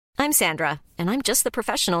I'm Sandra, and I'm just the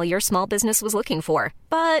professional your small business was looking for.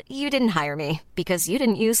 But you didn't hire me because you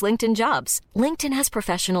didn't use LinkedIn Jobs. LinkedIn has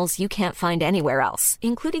professionals you can't find anywhere else,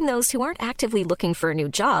 including those who aren't actively looking for a new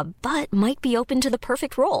job, but might be open to the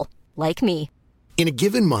perfect role, like me. In a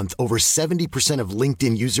given month, over 70% of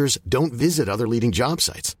LinkedIn users don't visit other leading job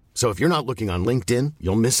sites. So if you're not looking on LinkedIn,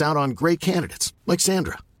 you'll miss out on great candidates like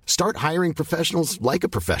Sandra. Start hiring professionals like a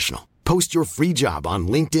professional. Post your free job on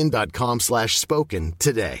linkedin.com/spoken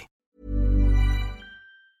today.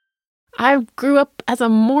 I grew up as a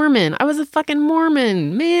Mormon. I was a fucking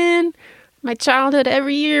Mormon, man. My childhood,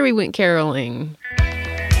 every year we went caroling.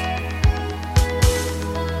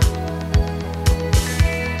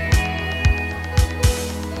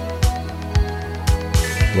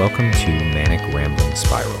 Welcome to Manic Rambling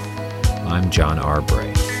Spiral. I'm John R.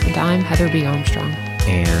 Bray. And I'm Heather B. Armstrong.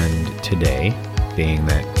 And today, being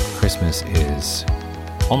that Christmas is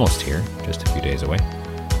almost here, just a few days away,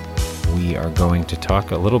 we are going to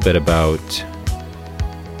talk a little bit about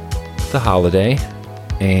the holiday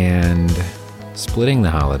and splitting the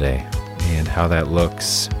holiday and how that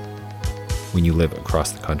looks when you live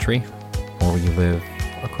across the country or when you live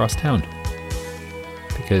across town.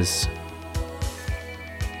 Because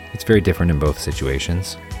it's very different in both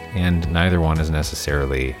situations, and neither one is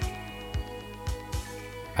necessarily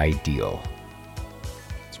ideal.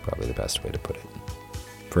 It's probably the best way to put it.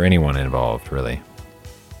 For anyone involved, really.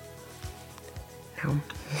 No.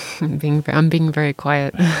 I'm being very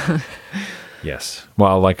quiet. Yes.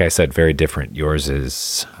 Well, like I said, very different. Yours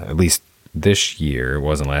is, at least this year, it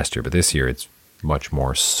wasn't last year, but this year it's much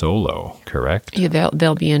more solo, correct? Yeah,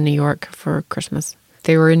 they'll be in New York for Christmas.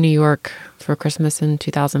 They were in New York for Christmas in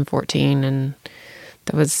 2014, and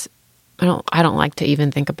that was, I don't like to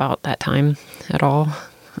even think about that time at all.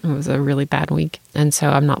 It was a really bad week. And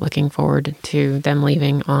so I'm not looking forward to them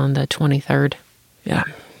leaving on the 23rd. Yeah.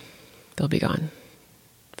 They'll be gone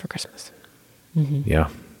for Christmas. Mm-hmm. Yeah.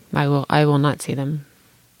 I will not see them.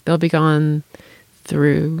 They'll be gone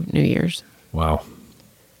through New Year's. Wow.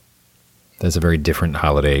 That's a very different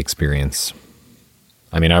holiday experience.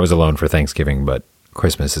 I mean, I was alone for Thanksgiving, but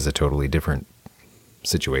Christmas is a totally different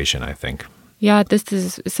situation, I think. Yeah, this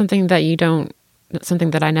is something that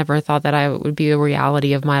something that I never thought that I would be a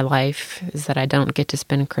reality of my life, is that I don't get to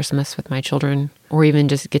spend Christmas with my children or even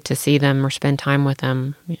just get to see them or spend time with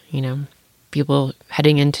them. You know, people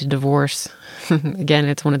heading into divorce. Again,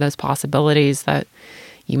 it's one of those possibilities that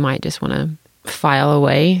you might just want to file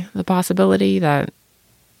away the possibility that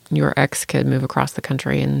your ex could move across the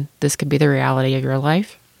country and this could be the reality of your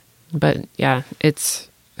life. But yeah, it's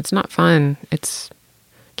not fun.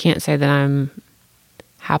 Can't say that I'm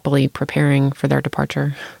happily preparing for their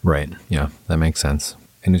departure. Right. Yeah, that makes sense.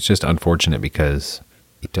 And it's just unfortunate because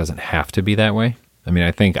it doesn't have to be that way. I mean,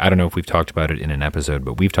 I don't know if we've talked about it in an episode,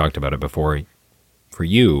 but we've talked about it before. For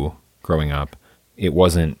you, growing up, it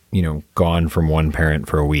wasn't, gone from one parent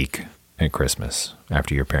for a week at Christmas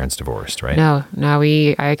after your parents divorced, right? No,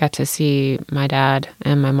 I got to see my dad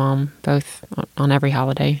and my mom both on every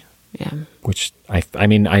holiday. Yeah. Which, I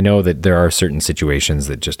mean, I know that there are certain situations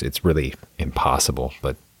that it's really impossible,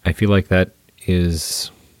 but I feel like that is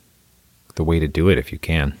the way to do it if you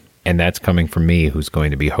can. And that's coming from me, who's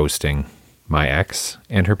going to be hosting my ex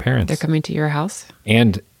and her parents. They're coming to your house?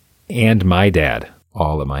 And my dad,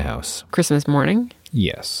 all at my house. Christmas morning?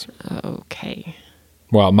 Yes. Okay.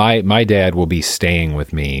 Well, my dad will be staying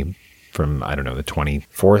with me from, the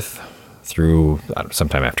 24th through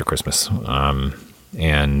sometime after Christmas.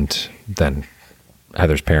 And then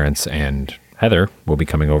Heather's parents and Heather will be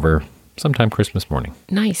coming over sometime Christmas morning.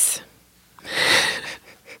 Nice.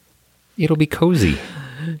 It'll be cozy.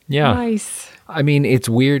 Yeah. Nice. I mean, it's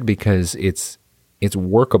weird because it's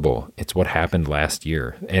workable. It's what happened last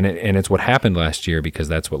year. And it's what happened last year because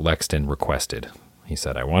that's what Lexton requested. He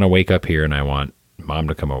said, I want to wake up here and I want Mom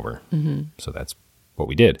to come over. Mm-hmm. So that's what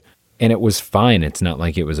we did. And it was fine. It's not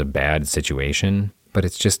like it was a bad situation. But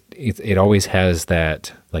it's just, it always has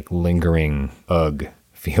that like lingering ugh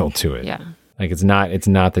feel to it. Yeah. Like it's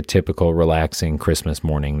not the typical relaxing Christmas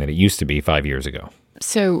morning that it used to be 5 years ago.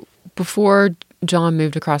 So before John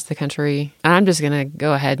moved across the country, and I'm just going to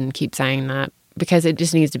go ahead and keep saying that because it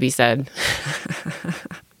just needs to be said.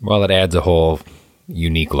 Well, it adds a whole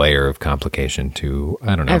unique layer of complication to,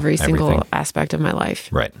 every single aspect of my life.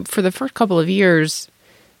 Right. For the first couple of years,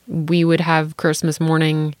 we would have Christmas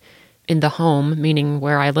morning in the home, meaning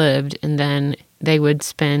where I lived, and then they would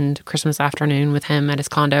spend Christmas afternoon with him at his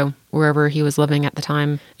condo, wherever he was living at the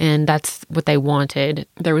time, and that's what they wanted.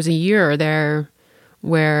 There was a year there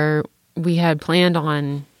where we had planned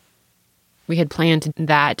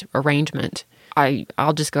that arrangement,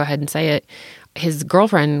 I'll just go ahead and say it. His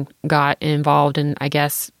girlfriend got involved and I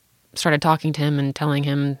guess started talking to him and telling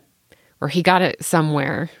him, or he got it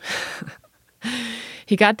somewhere.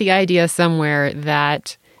 He got the idea somewhere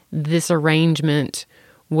that this arrangement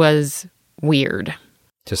was weird.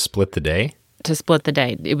 To split the day? To split the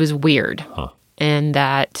day. It was weird. Huh. And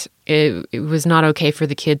that it was not okay for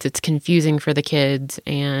the kids. It's confusing for the kids,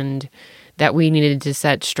 and that we needed to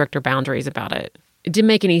set stricter boundaries about it. It didn't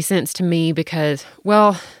make any sense to me because,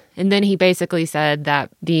 and then he basically said that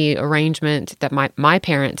the arrangement that my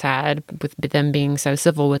parents had with them being so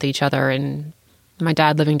civil with each other and my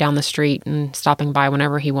dad living down the street and stopping by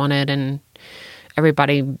whenever he wanted and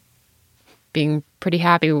everybody being pretty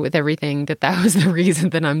happy with everything, that was the reason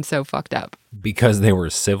that I'm so fucked up. Because they were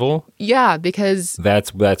civil? Yeah, because...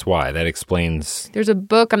 That's why. That explains... There's a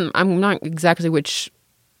book, I'm not exactly which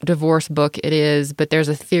divorce book it is, but there's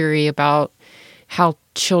a theory about how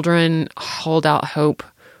children hold out hope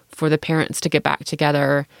for the parents to get back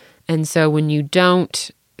together. And so when you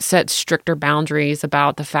don't set stricter boundaries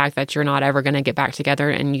about the fact that you're not ever going to get back together,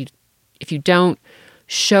 and if you don't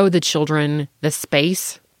show the children the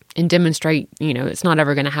space and demonstrate, it's not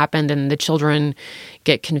ever going to happen, then the children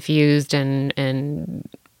get confused and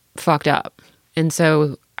fucked up. And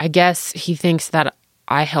so I guess he thinks that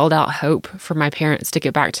I held out hope for my parents to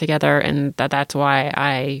get back together, and that's why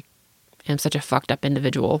I am such a fucked up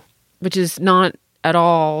individual, which is not at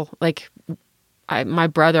all like my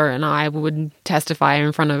brother and I would testify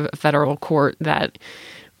in front of a federal court that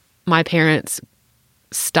my parents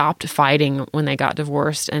stopped fighting when they got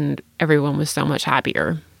divorced and everyone was so much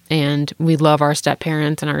happier. And we love our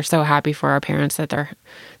step-parents and are so happy for our parents that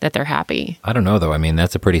they're happy. I don't know, though. I mean,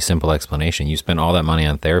 that's a pretty simple explanation. You spent all that money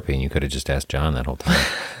on therapy, and you could have just asked John that whole time.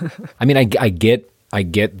 I mean, I get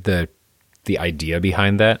the idea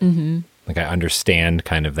behind that. Mm-hmm. Like, I understand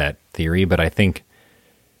kind of that theory, but I think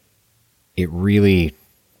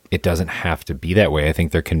it doesn't have to be that way. I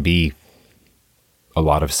think there can be a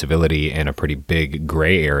lot of civility and a pretty big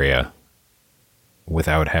gray area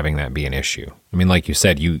without having that be an issue. I mean, like you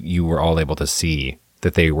said, you were all able to see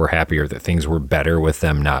that they were happier, that things were better with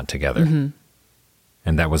them not together. Mm-hmm.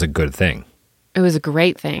 And that was a good thing. It was a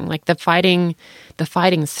great thing. Like the fighting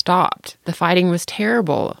stopped. The fighting was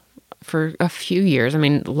terrible for a few years. I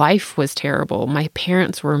mean, life was terrible. My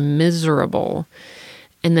parents were miserable.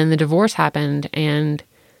 And then the divorce happened and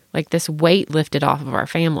like this weight lifted off of our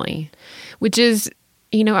family, which is,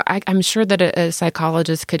 I'm sure that a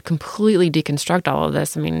psychologist could completely deconstruct all of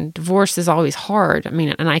this. I mean, divorce is always hard. I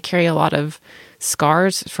mean, and I carry a lot of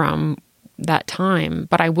scars from that time,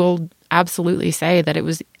 but I will absolutely say that it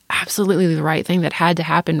was absolutely the right thing that had to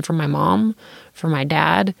happen for my mom, for my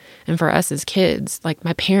dad, and for us as kids. Like,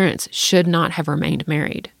 my parents should not have remained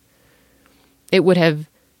married. It would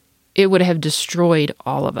have destroyed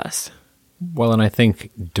all of us. Well, and I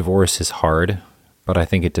think divorce is hard, but I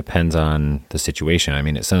think it depends on the situation. I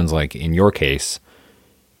mean, it sounds like in your case,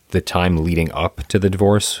 the time leading up to the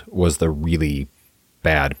divorce was the really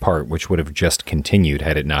bad part, which would have just continued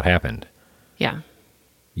had it not happened. Yeah.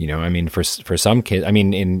 I mean, for some kids, I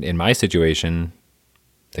mean, in my situation,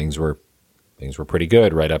 things were pretty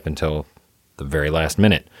good right up until the very last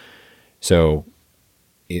minute. So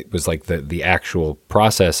it was like the actual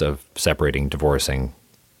process of separating, divorcing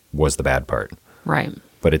was the bad part. Right.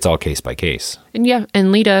 But it's all case by case. And yeah,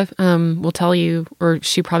 and Lita will tell you, or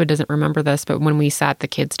she probably doesn't remember this, but when we sat the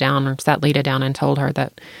kids down or sat Lita down and told her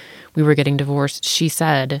that we were getting divorced, she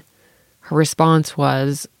said, her response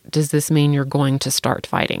was, "Does this mean you're going to start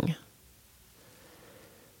fighting?"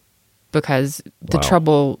 Because the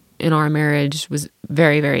trouble in our marriage was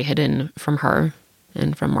very, very hidden from her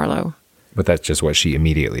and from Marlo. But that's just what she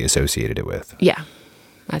immediately associated it with. Yeah.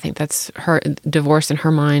 I think that's her divorce in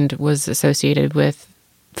her mind was associated with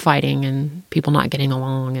fighting and people not getting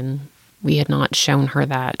along, and we had not shown her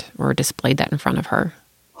that or displayed that in front of her.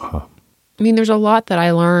 Huh. I mean, there's a lot that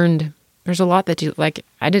I learned. There's a lot that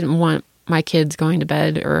I didn't want my kids going to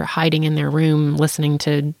bed or hiding in their room listening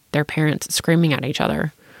to their parents screaming at each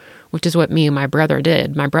other, which is what me and my brother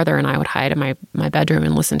did. My brother and I would hide in my bedroom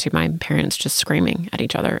and listen to my parents just screaming at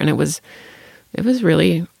each other. And it was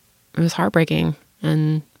heartbreaking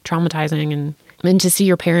and traumatizing, and to see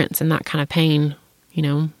your parents in that kind of pain,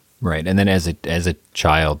 Right. And then as a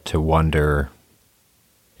child to wonder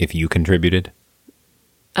if you contributed.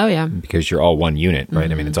 Oh, yeah. Because you're all one unit, right?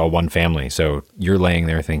 Mm-hmm. I mean, it's all one family. So you're laying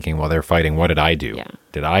there thinking, well, they're fighting. What did I do? Yeah.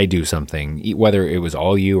 Did I do something? Whether it was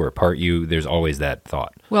all you or part you, there's always that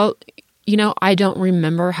thought. Well, I don't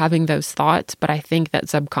remember having those thoughts, but I think that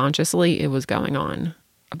subconsciously it was going on.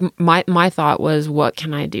 My thought was, what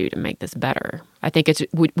can I do to make this better? I think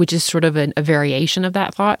which is sort of a variation of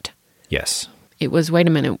that thought. Yes. It was, wait a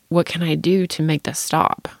minute, what can I do to make this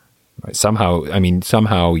stop? Right.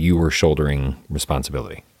 Somehow you were shouldering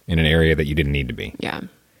responsibility in an area that you didn't need to be. Yeah.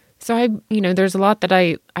 So there's a lot that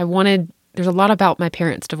I wanted, there's a lot about my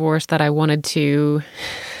parents' divorce that I wanted to,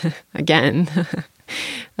 again,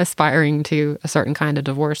 aspiring to a certain kind of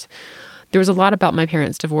divorce. There was a lot about my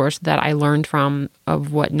parents' divorce that I learned from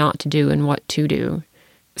of what not to do and what to do.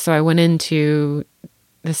 So I went into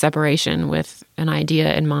the separation with an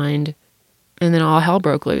idea in mind, and then all hell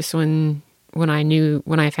broke loose when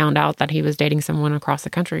I found out that he was dating someone across the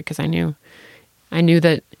country, because I knew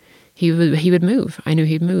that he would move. I knew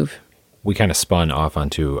he'd move. We kind of spun off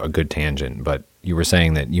onto a good tangent, but you were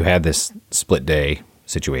saying that you had this split day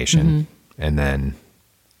situation, and then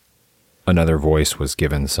another voice was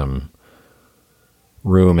given some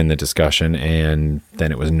room in the discussion, and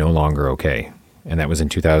then it was no longer okay. And that was in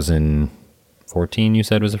 2014, you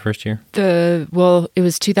said was the first year? It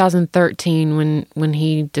was 2013 when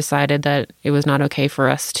he decided that it was not okay for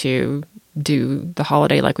us to do the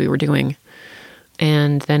holiday like we were doing.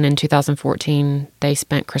 And then in 2014, they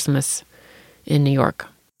spent Christmas in New York.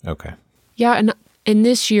 Okay. Yeah, and in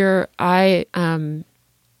this year, I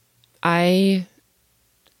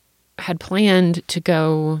had planned to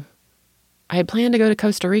go to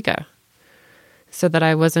Costa Rica, so that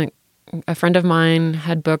I wasn't. A friend of mine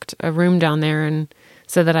had booked a room down there, and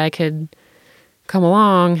so that I could come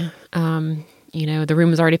along. The room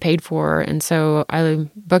was already paid for, and so I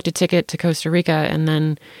booked a ticket to Costa Rica. And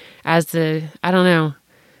then, my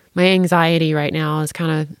anxiety right now is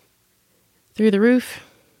kind of through the roof,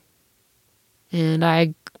 and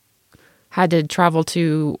I had to travel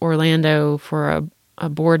to Orlando for a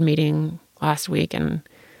board meeting last week, and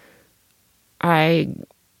I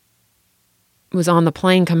was on the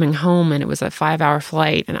plane coming home, and it was a 5-hour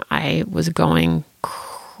flight, and I was going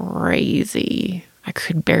crazy. I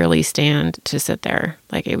could barely stand to sit there.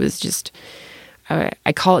 Like, it was just,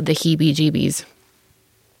 I call it the heebie-jeebies.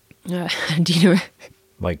 Do you know?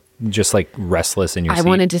 Just restless in your seat? I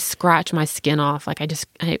wanted to scratch my skin off. Like, I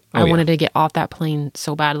wanted to get off that plane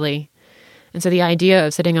so badly. And so the idea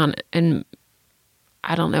of sitting on, and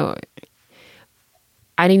I don't know,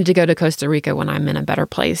 I need to go to Costa Rica when I'm in a better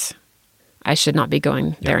place. I should not be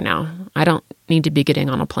going there now. I don't need to be getting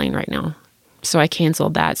on a plane right now. So I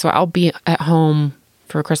canceled that. So I'll be at home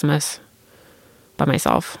for Christmas by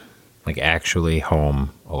myself. Like, actually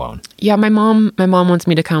home alone? Yeah, my mom wants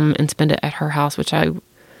me to come and spend it at her house, which I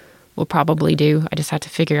will probably do. I just have to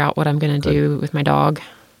figure out what I'm going to do with my dog.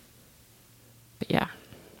 But yeah.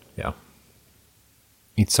 Yeah.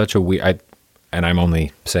 It's such a weird... And I'm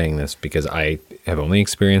only saying this because I have only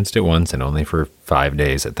experienced it once, and only for 5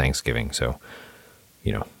 days at Thanksgiving. So,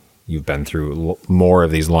 you've been through more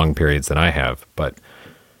of these long periods than I have. But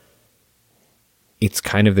it's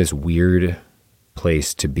kind of this weird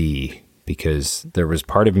place to be, because there was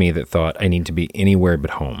part of me that thought I need to be anywhere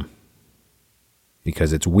but home,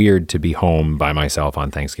 because it's weird to be home by myself on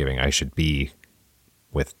Thanksgiving. I should be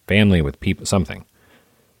with family, with people, something.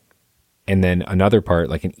 And then another part,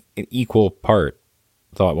 like an equal part,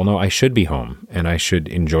 thought, well, no, I should be home, and I should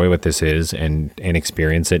enjoy what this is and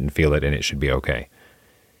experience it and feel it, and it should be okay.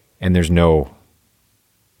 And there's no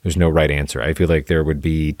right answer. I feel like there would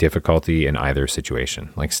be difficulty in either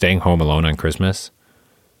situation. Like, staying home alone on Christmas,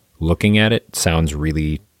 looking at it sounds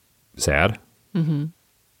really sad,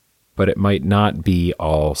 but it might not be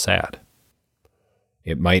all sad.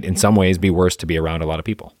 It might, in some ways, be worse to be around a lot of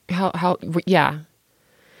people. Yeah.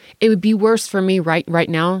 It would be worse for me right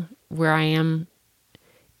now where I am.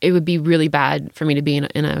 It would be really bad for me to be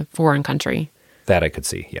in a foreign country. That I could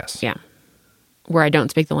see, yes. Yeah. Where I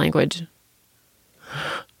don't speak the language.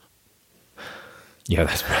 Yeah,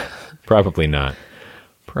 that's probably not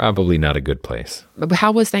a good place. But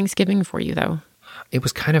how was Thanksgiving for you, though? It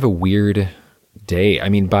was kind of a weird day. I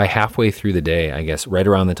mean, by halfway through the day, I guess, right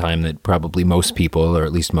around the time that probably most people, or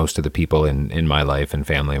at least most of the people in my life and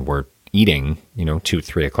family, were eating,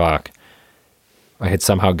 2-3 o'clock, I had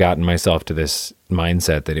somehow gotten myself to this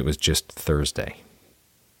mindset that it was just Thursday.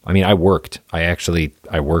 I mean, I worked, I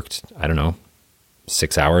don't know,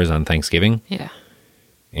 6 hours on Thanksgiving. Yeah.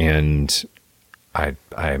 And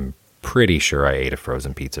I'm pretty sure I ate a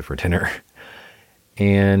frozen pizza for dinner.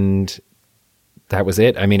 And that was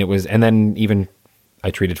it. I mean, it was, and then even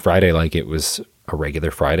I treated Friday like it was a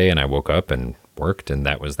regular Friday, and I woke up and worked, and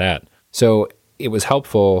that was that. So it was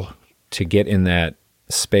helpful to get in that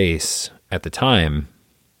space at the time,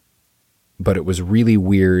 but it was really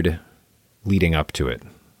weird leading up to it,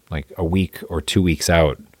 like a week or 2 weeks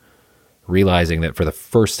out, realizing that for the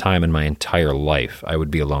first time in my entire life, I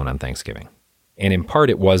would be alone on Thanksgiving. And in part,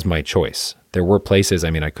 it was my choice. There were places,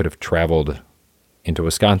 I could have traveled into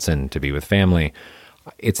Wisconsin to be with family.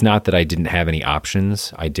 It's not that I didn't have any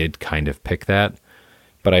options. I did kind of pick that.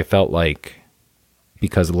 But I felt like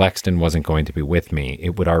because Lexton wasn't going to be with me,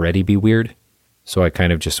 it would already be weird. So I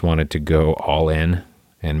kind of just wanted to go all in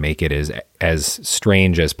and make it as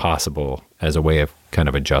strange as possible as a way of kind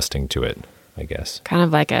of adjusting to it, I guess. Kind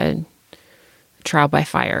of like a trial by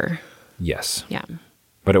fire. Yes. Yeah.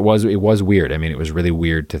 But it was weird. It was really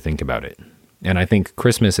weird to think about it. And I think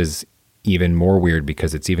Christmas is even more weird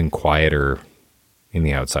because it's even quieter in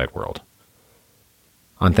the outside world.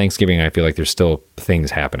 On Thanksgiving, I feel like there's still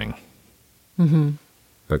things happening. Mm-hmm.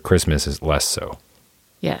 But Christmas is less so.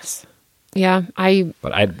 Yes. Yeah,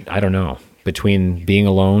 But I don't know. Between being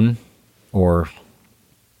alone or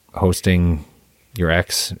hosting your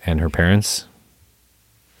ex and her parents,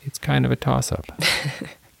 it's kind of a toss-up.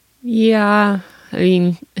 Yeah,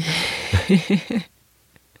 I'm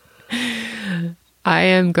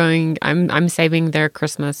saving their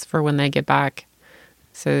Christmas for when they get back.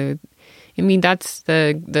 So, that's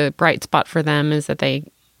the bright spot for them is that they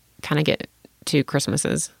kind of get 2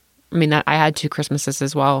 Christmases. I had 2 Christmases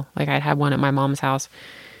as well. Like I'd had one at my mom's house.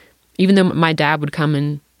 Even though my dad would come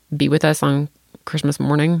and be with us on Christmas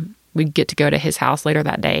morning, we'd get to go to his house later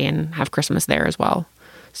that day and have Christmas there as well.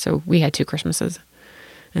 So we had 2 Christmases.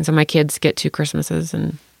 And so my kids get 2 Christmases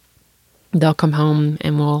and they'll come home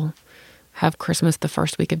and we'll have Christmas the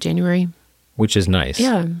first week of January. Which is nice.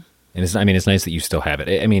 Yeah. And it's nice that you still have it.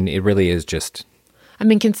 It really is just...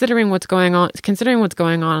 considering what's going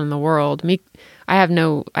on in the world,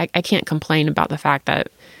 I can't complain about the fact that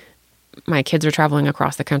my kids are traveling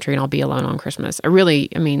across the country and I'll be alone on Christmas.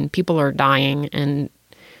 People are dying and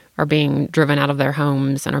are being driven out of their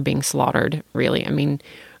homes and are being slaughtered, really.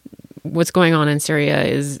 What's going on in Syria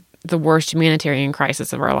is the worst humanitarian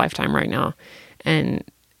crisis of our lifetime right now. And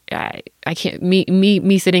I can't,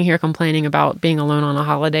 me sitting here complaining about being alone on a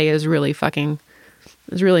holiday is really fucking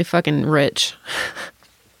rich.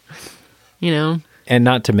 And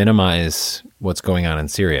not to minimize what's going on in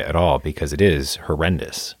Syria at all, because it is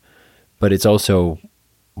horrendous. But it's also,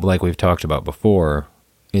 like we've talked about before,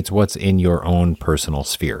 it's what's in your own personal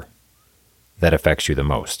sphere that affects you the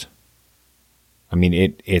most.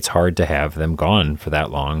 It's hard to have them gone for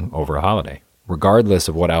that long over a holiday. Regardless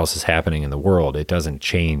of what else is happening in the world, it doesn't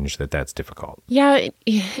change that that's difficult. Yeah,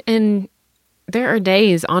 and there are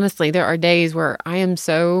days where I am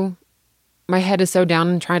my head is so down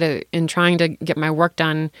and trying to get my work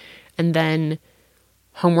done, and then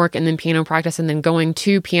homework, and then piano practice, and then going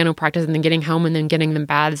to piano practice, and then getting home, and then getting them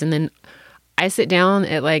baths, and then I sit down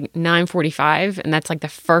at like 9:45, and that's like the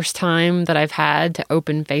first time that I've had to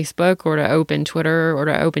open Facebook or to open Twitter or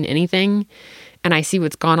to open anything, and I see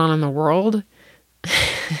what's gone on in the world.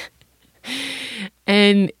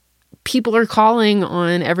 And people are calling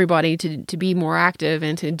on everybody to be more active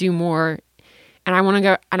and to do more. And I want to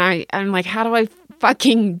go, and I'm like, how do I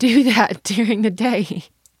fucking do that during the day?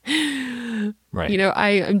 Right.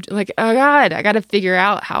 I'm like, oh God, I got to figure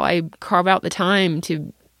out how I carve out the time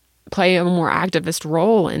to play a more activist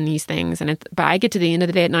role in these things. But I get to the end of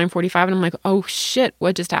the day at 9:45 and I'm like, oh shit,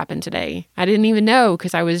 what just happened today? I didn't even know,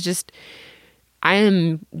 because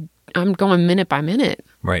I'm going minute by minute.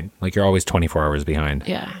 Right. Like you're always 24 hours behind.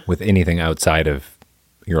 Yeah. With anything outside of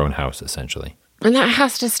your own house, essentially. And that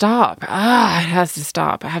has to stop. It has to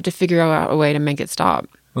stop. I have to figure out a way to make it stop.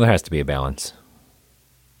 Well, there has to be a balance.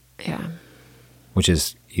 Yeah. Which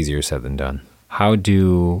is easier said than done. How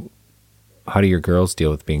do your girls deal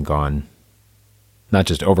with being gone? Not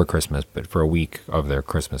just over Christmas, but for a week of their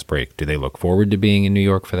Christmas break. Do they look forward to being in New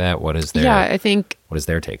York for that? What is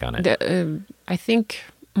their take on it? I think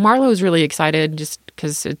Marlo's really excited just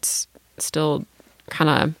because it's still kind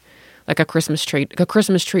of like a Christmas treat. A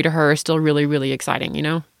Christmas tree to her is still really, really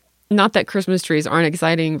exciting, Not that Christmas trees aren't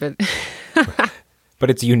exciting, but... But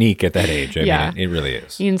it's unique at that age. Yeah. It really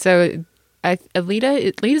is. And so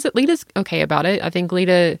Lita's okay about it. I think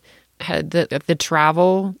Lita had the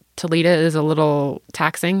travel to Lita is a little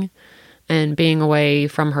taxing, and being away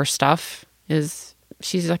from her stuff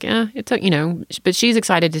she's like, it's but she's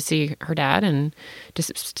excited to see her dad, and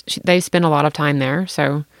they spend a lot of time there,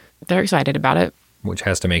 so they're excited about it. Which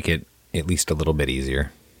has to make it at least a little bit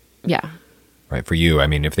easier. Yeah. Right. For you,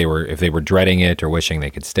 if they were dreading it or wishing they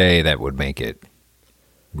could stay, that would make it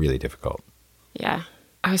really difficult. Yeah.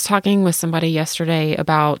 I was talking with somebody yesterday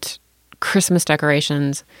about Christmas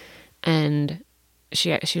decorations, and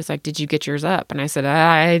she was like, "Did you get yours up?" And I said,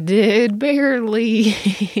 "I did, barely."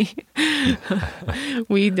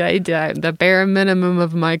 The bare minimum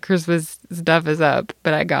of my Christmas stuff is up,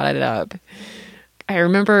 but I got it up. I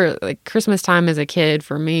remember like Christmas time as a kid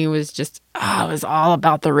for me was just, it was all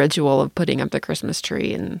about the ritual of putting up the Christmas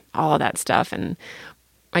tree and all of that stuff. And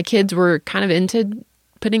my kids were kind of into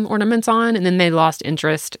putting ornaments on, and then they lost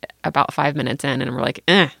interest about 5 minutes in and were like,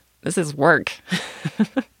 this is work.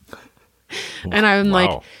 And I'm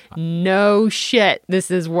like, no shit, this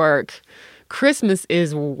is work. Christmas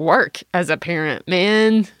is work as a parent,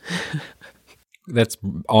 man. That's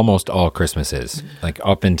almost all Christmas is. Like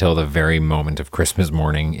up until the very moment of Christmas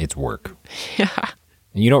morning, it's work. Yeah.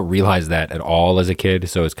 And you don't realize that at all as a kid,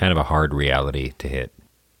 so it's kind of a hard reality to hit.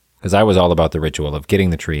 Because I was all about the ritual of getting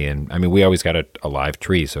the tree in. I mean, we always got a live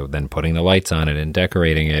tree, so then putting the lights on it and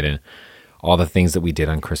decorating it and all the things that we did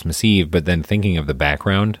on Christmas Eve, but then thinking of the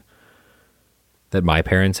background that my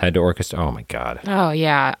parents had to orchestrate. Oh, my God. Oh,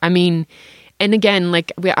 yeah. I mean, and again,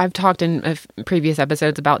 like I've talked in previous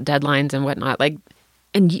episodes about deadlines and whatnot, like,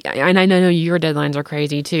 and I know your deadlines are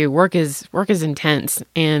crazy too. Work is intense,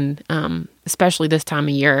 and especially this time of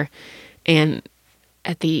year. And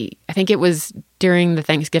I think it was during the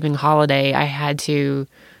Thanksgiving holiday,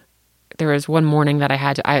 there was one morning that I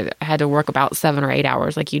had to work about 7 or 8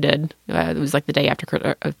 hours like you did. It was like the day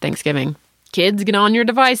after Thanksgiving. Kids, get on your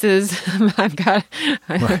devices. I've got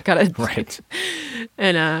to. Right.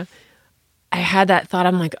 And I had that thought.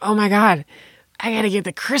 I'm like, oh my God, I got to get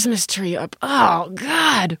the Christmas tree up. Oh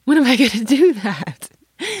God, when am I going to do that?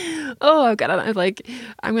 Oh, I'm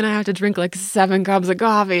going to have to drink like 7 cups of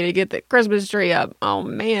coffee to get the Christmas tree up. Oh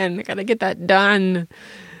man, I got to get that done.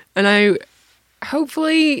 And I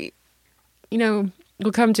hopefully,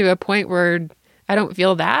 will come to a point where I don't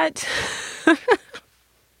feel that.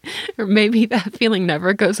 Or maybe that feeling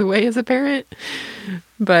never goes away as a parent.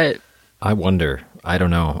 But I wonder. I don't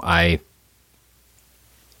know. I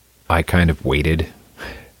kind of waited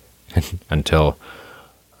until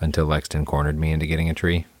Lexton cornered me into getting a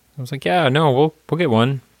tree. I was like, yeah, no, we'll get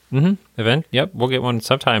one. Event. Yep, we'll get one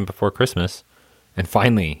sometime before Christmas. And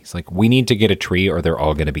finally, he's like, we need to get a tree or they're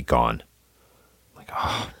all going to be gone. I'm like,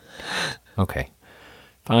 oh, okay.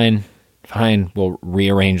 Fine. We'll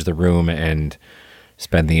rearrange the room and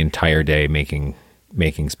spend the entire day making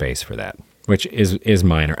space for that, which is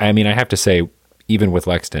minor. I mean, I have to say, even with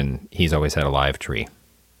Lexton, he's always had a live tree.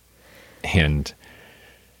 And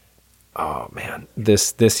oh man,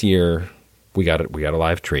 this year we got a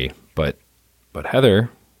live tree, but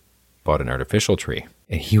Heather bought an artificial tree,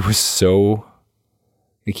 and he was so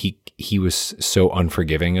he was so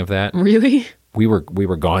unforgiving of that. Really? We were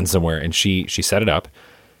gone somewhere, and she set it up.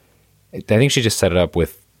 I think she just set it up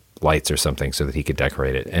with lights or something so that he could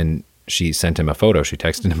decorate it. And she sent him a photo. She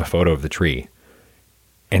texted him a photo of the tree.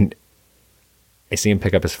 And I see him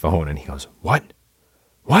pick up his phone and he goes, What?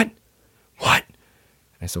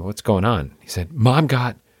 And I said, what's going on? He said, Mom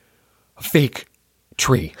got a fake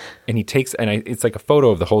tree. And he takes, it's like a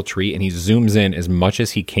photo of the whole tree, and he zooms in as much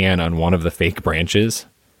as he can on one of the fake branches.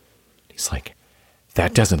 He's like,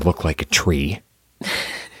 that doesn't look like a tree.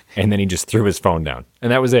 And then he just threw his phone down.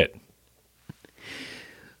 And that was it.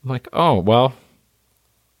 I'm like, oh, well,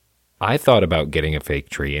 I thought about getting a fake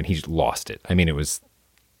tree, and he lost it. I mean, it was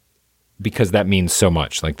because that means so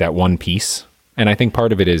much, like that one piece. And I think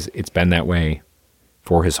part of it is it's been that way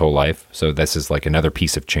for his whole life. So this is like another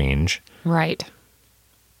piece of change. Right.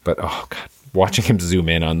 But, oh, God, watching him zoom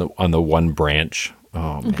in on the one branch.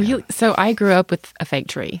 Oh, man. Really? So I grew up with a fake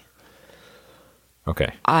tree.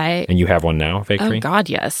 Okay. And you have one now, a fake tree? Oh, God,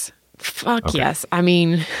 yes. Fuck yes. I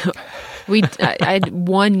mean, I had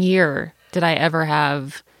 1 year did I ever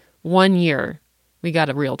have, 1 year we got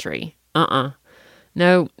a real tree.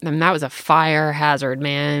 No, and that was a fire hazard,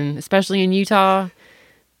 man. Especially in Utah,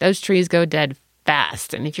 those trees go dead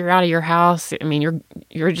fast. And if you're out of your house, I mean,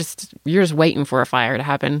 you're just waiting for a fire to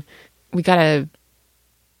happen. We got a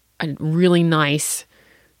really nice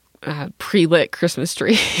pre-lit Christmas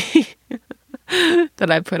tree that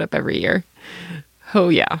I put up every year. Oh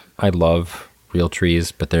yeah, I love real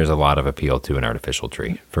trees, but there's a lot of appeal to an artificial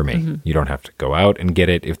tree for me. Mm-hmm. You don't have to go out and get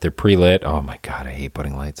it if they're pre-lit. Oh my God, I hate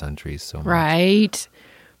putting lights on trees so much. Right.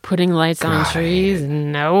 Putting lights on trees?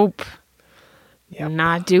 Nope. Yep.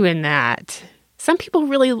 Not doing that. Some people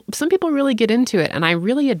really get into it, and I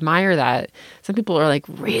really admire that. Some people are like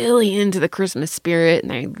really into the Christmas spirit, and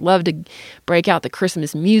they love to break out the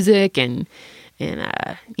Christmas music and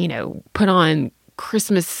put on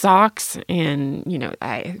Christmas socks, and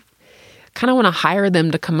I kind of want to hire them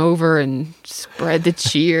to come over and spread the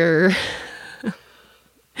cheer.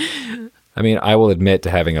 I mean, I will admit to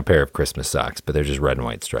having a pair of Christmas socks, but they're just red and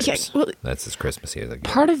white stripes. Yeah, well, that's as Christmassy as I get.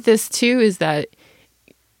 Part of this too is that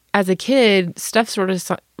as a kid, stuff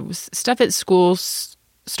at school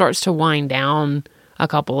starts to wind down a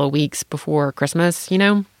couple of weeks before Christmas, you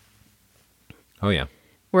know? Oh, yeah.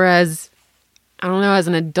 Whereas, I don't know, as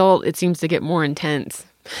an adult, it seems to get more intense.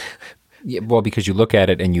 Yeah, well, because you look at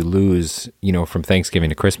it and you lose, from Thanksgiving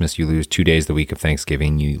to Christmas, you lose 2 days the week of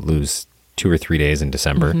Thanksgiving. You lose 2 or 3 days in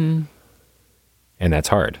December. Mm-hmm. And that's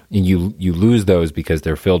hard. And you lose those because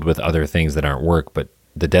they're filled with other things that aren't work, but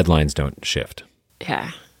the deadlines don't shift.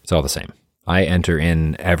 Yeah. It's all the same. I enter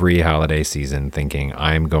in every holiday season thinking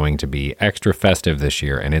I'm going to be extra festive this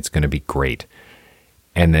year and it's going to be great.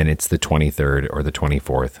 And then it's the 23rd or the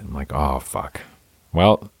 24th. I'm like, oh, fuck.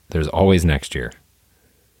 Well, there's always next year.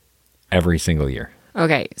 Every single year.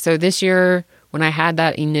 Okay, so this year, when I had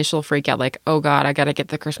that initial freak out, like, oh God, I got to get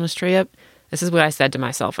the Christmas tree up, this is what I said to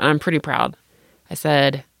myself, and I'm pretty proud. I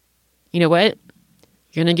said, you know what?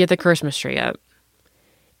 You're going to get the Christmas tree up.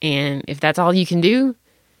 And if that's all you can do,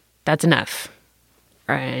 that's enough.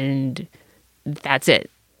 And that's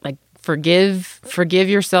it. Like, forgive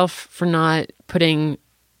yourself for not putting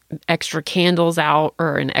extra candles out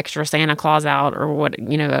or an extra Santa Claus out or what,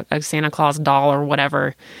 a Santa Claus doll or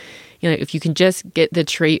whatever. If you can just get the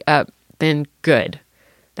tree up, then good.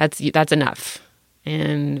 That's enough.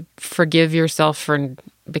 And forgive yourself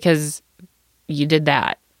because you did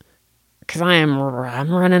that. Because I'm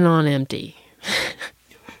running on empty.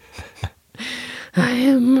 I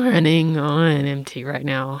am running on empty right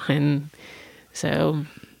now. And so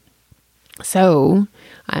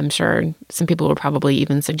I'm sure some people will probably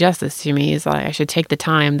even suggest this to me, is like I should take the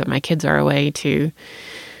time that my kids are away to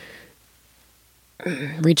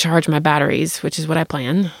recharge my batteries, which is what I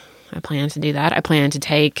plan. I plan to do that. I plan to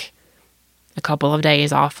take a couple of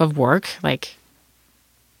days off of work, like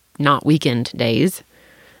not weekend days.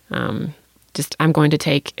 I'm going to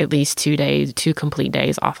take at least 2 complete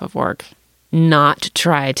days off of work, not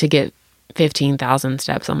try to get 15,000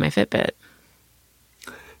 steps on my Fitbit.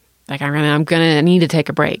 Like I'm gonna need to take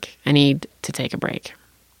a break. I need to take a break.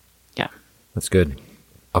 Yeah. That's good.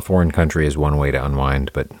 A foreign country is one way to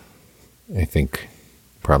unwind, but I think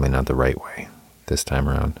probably not the right way this time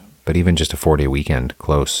around. But even just a 4-day weekend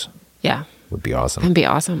close, yeah, would be awesome. It'd be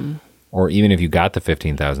awesome. Or even if you got the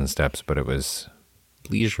 15,000 steps, but it was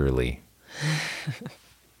leisurely,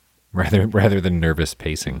 rather than nervous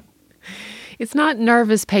pacing. It's not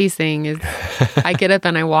nervous pacing. I get up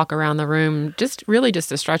and I walk around the room just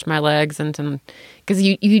to stretch my legs and because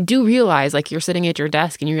you do realize, like, you're sitting at your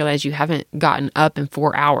desk and you realize you haven't gotten up in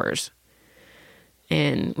 4 hours.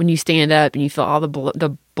 And when you stand up and you feel all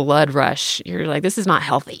the blood rush, you're like, this is not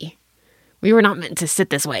healthy. We were not meant to sit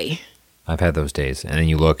this way. I've had those days. And then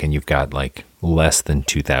you look and you've got like less than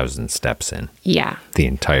 2,000 steps in. Yeah. The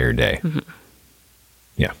entire day. Mm-hmm.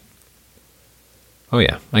 Yeah. Oh,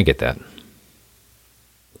 yeah. I get that.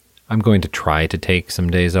 I'm going to try to take some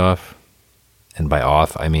days off. And by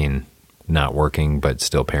off, I mean not working, but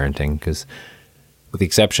still parenting. Because with the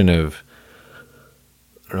exception of,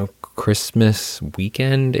 I don't know, Christmas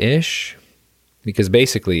weekend-ish. Because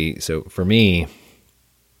basically, so for me,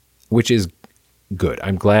 which is good.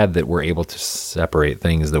 I'm glad that we're able to separate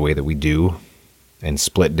things the way that we do and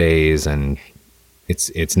split days, and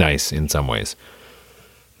it's nice in some ways.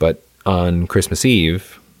 But on Christmas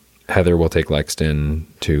Eve, Heather will take Lexton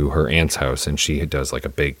to her aunt's house, and she does like a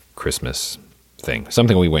big Christmas thing,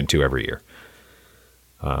 something we went to every year.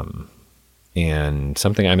 And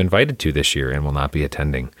something I'm invited to this year and will not be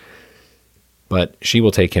attending. But she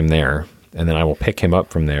will take him there, and then I will pick him up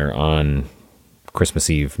from there on Christmas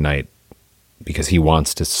Eve night because he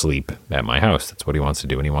wants to sleep at my house. That's what he wants to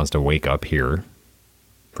do, and he wants to wake up here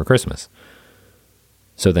for Christmas.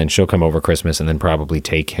 So then she'll come over Christmas and then probably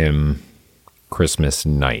take him Christmas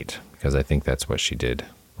night, because I think that's what she did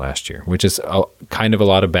last year, which is kind of a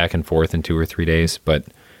lot of back and forth in 2 or 3 days, but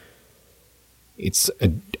it's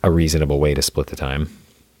a reasonable way to split the time.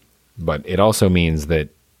 But it also means that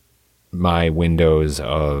my windows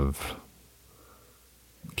of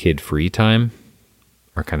kid-free time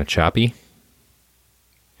are kind of choppy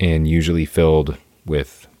and usually filled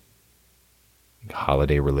with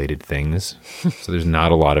holiday-related things. So there's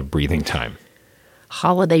not a lot of breathing time.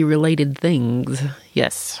 Holiday-related things,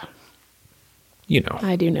 yes. You know.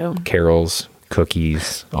 I do know. Carols,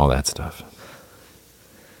 cookies, all that stuff.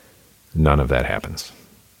 None of that happens.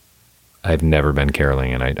 I've never been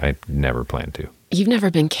caroling, and I never plan to. You've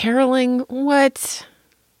never been caroling? What?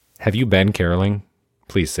 Have you been caroling?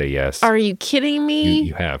 Please say yes. Are you kidding me?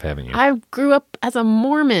 You have, haven't you? I grew up as a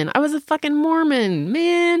Mormon. I was a fucking Mormon,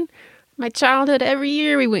 man. My childhood, every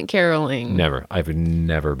year we went caroling. Never. I've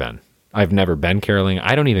never been. I've never been caroling.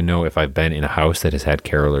 I don't even know if I've been in a house that has had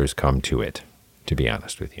carolers come to it, to be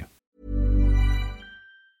honest with you.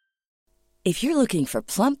 If you're looking for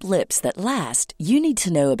plump lips that last, you need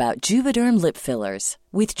to know about Juvederm lip fillers.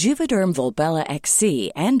 With Juvederm Volbella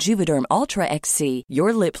XC and Juvederm Ultra XC,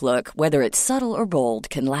 your lip look, whether it's subtle or bold,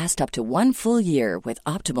 can last up to 1 full year with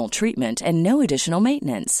optimal treatment and no additional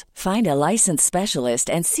maintenance. Find a licensed specialist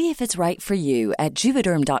and see if it's right for you at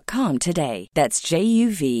Juvederm.com today. That's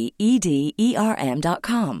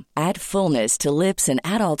JUVEDERM.com. Add fullness to lips in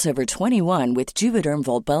adults over 21 with Juvederm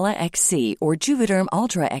Volbella XC or Juvederm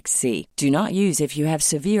Ultra XC. Do not use if you have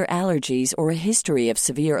severe allergies or a history of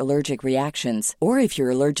severe allergic reactions, or if you're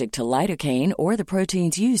allergic to lidocaine or the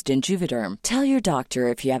proteins used in Juvederm. Tell your doctor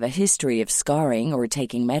if you have a history of scarring or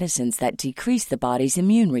taking medicines that decrease the body's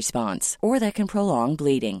immune response or that can prolong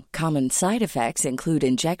bleeding. Common side effects include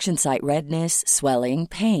injection site redness, swelling,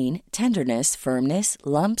 pain, tenderness, firmness,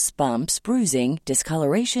 lumps, bumps, bruising,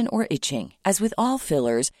 discoloration, or itching. As with all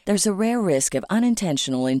fillers, there's a rare risk of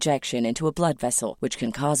unintentional injection into a blood vessel, which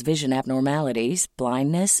can cause vision abnormalities,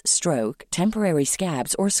 blindness, stroke, temporary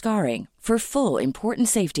scabs, or scarring. For full, important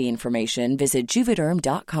safety information, visit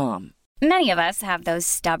Juvederm.com. Many of us have those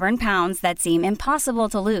stubborn pounds that seem impossible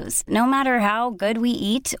to lose, no matter how good we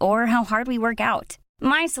eat or how hard we work out.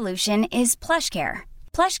 My solution is PlushCare.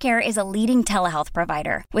 PlushCare is a leading telehealth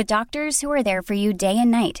provider with doctors who are there for you day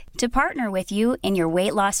and night to partner with you in your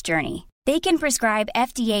weight loss journey. They can prescribe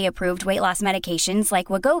FDA-approved weight loss medications like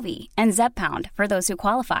Wegovy and Zepbound for those who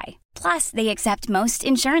qualify. Plus, they accept most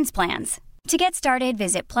insurance plans. To get started,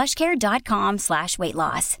 visit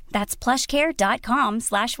plushcare.com/weightloss. That's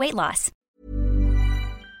plushcare.com/weightloss.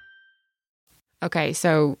 Okay,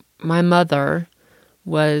 so my mother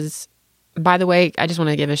was, by the way, I just want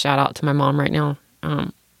to give a shout out to my mom right now.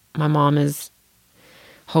 My mom is,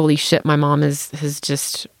 holy shit, my mom has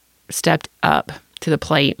just stepped up to the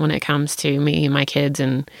plate when it comes to me and my kids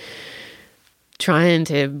and trying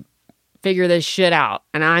to figure this shit out.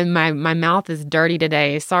 And my mouth is dirty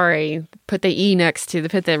today. Sorry. Put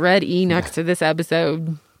the red E next to this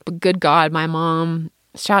episode. But good God, my mom,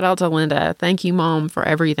 shout out to Linda. Thank you, Mom, for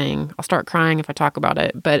everything. I'll start crying if I talk about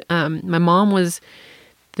it. But my mom was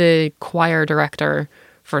the choir director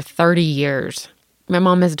for 30 years. My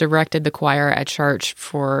mom has directed the choir at church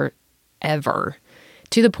forever,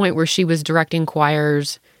 to the point where she was directing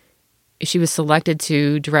choirs. She was selected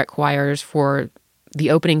to direct choirs for the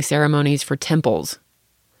opening ceremonies for temples.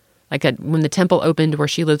 Like when the temple opened where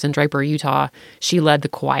she lives in Draper, Utah, she led the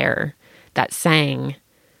choir that sang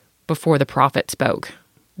before the prophet spoke,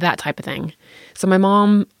 that type of thing. So my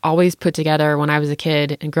mom always put together, when I was a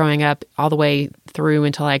kid and growing up all the way through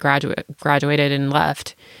until I graduated and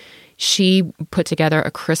left, she put together a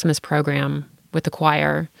Christmas program with the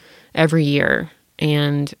choir every year.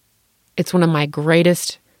 And it's one of my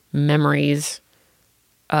greatest memories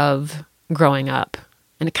of growing up.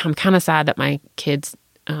 And I'm kind of sad that my kids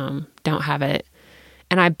don't have it.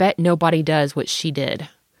 And I bet nobody does what she did.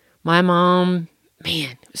 My mom,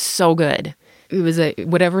 man, it was so good. It was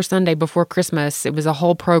whatever Sunday before Christmas, it was a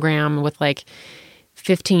whole program with like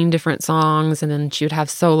 15 different songs, and then she would have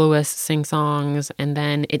soloists sing songs, and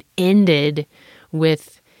then it ended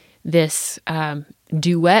with this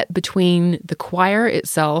duet between the choir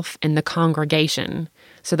itself and the congregation.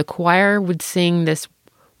 So the choir would sing this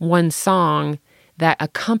one song that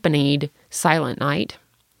accompanied Silent Night.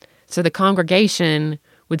 So the congregation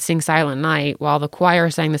would sing Silent Night while the choir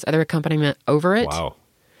sang this other accompaniment over it. Wow.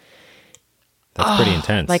 That's pretty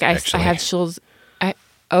intense. Like I have chills. I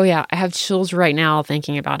have chills right now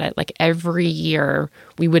thinking about it. Like every year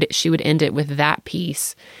she would end it with that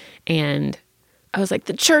piece. And I was like,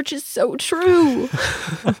 the church is so true.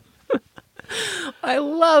 I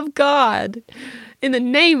love God. In the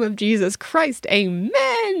name of Jesus Christ,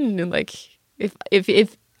 amen. Like if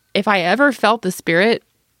I ever felt the Spirit,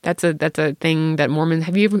 that's a thing that Mormons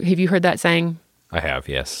have you heard that saying? I have,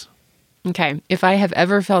 yes. Okay. If I have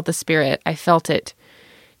ever felt the Spirit, I felt it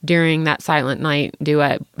during that Silent Night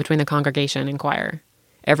duet between the congregation and choir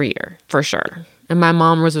every year, for sure. And my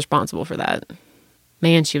mom was responsible for that.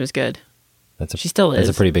 Man, she was good. She still is.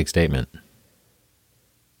 That's a pretty big statement.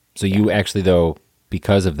 So you actually, though,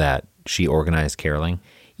 because of that, she organized caroling?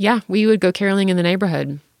 Yeah, we would go caroling in the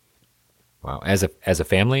neighborhood. Wow. As a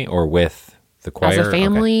family or with the choir? As a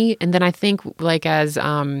family, okay. And then I think like as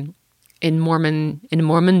in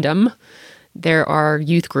Mormondom, there are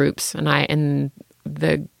youth groups, and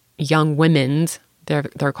the young women's,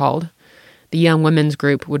 they're called. The young women's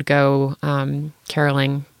group would go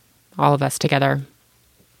caroling, all of us together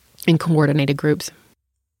in coordinated groups.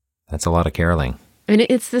 That's a lot of caroling. I mean,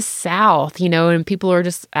 it's the South, and people are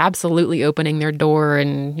just absolutely opening their door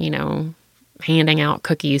and, handing out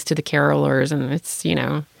cookies to the carolers. And it's,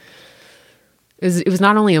 it was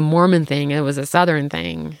not only a Mormon thing, it was a Southern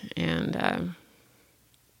thing. And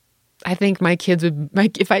I think my kids would,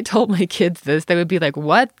 if I told my kids this, they would be like,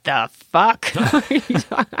 what the fuck?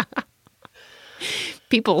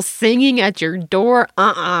 People singing at your door?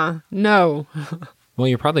 No. Well,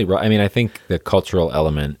 you're probably right. I mean, I think the cultural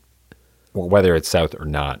element, whether it's South or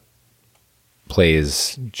not,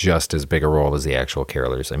 plays just as big a role as the actual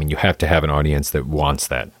carolers. I mean, you have to have an audience that wants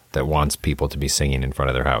that wants people to be singing in front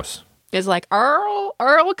of their house. It's like, Earl,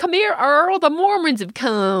 come here, Earl. The Mormons have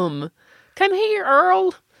come. Come here,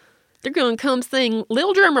 Earl. They're going to come sing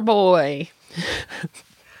Little Drummer Boy.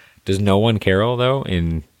 Does no one carol, though,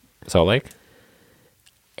 in Salt Lake?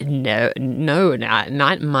 No, not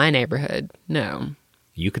in my neighborhood. No.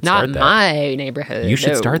 You could start that. Not my neighborhood. You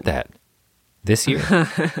should start that this year.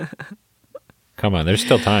 Come on, there's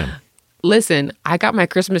still time. Listen, I got my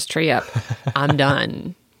Christmas tree up. I'm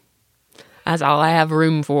done. That's all I have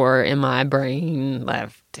room for in my brain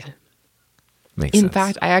left. Makes sense. In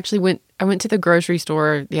fact, I went to the grocery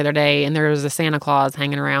store the other day, and there was a Santa Claus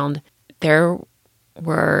hanging around. There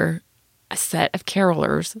were a set of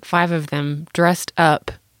carolers, 5 of them, dressed up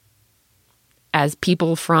as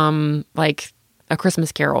people from like A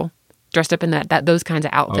Christmas Carol, dressed up in those kinds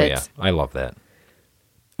of outfits. Oh yeah, I love that.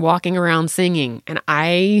 Walking around singing, and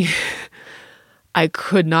I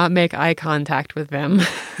could not make eye contact with them.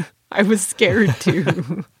 I was scared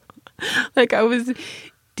too. Like, I was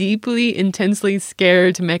deeply, intensely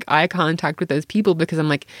scared to make eye contact with those people, because I'm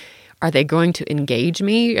like, are they going to engage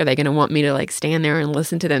me? Are they going to want me to like stand there and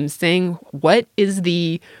listen to them sing? What is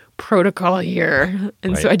the protocol here?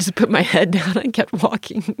 And so I just put my head down and kept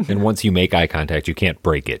walking. And once you make eye contact, you can't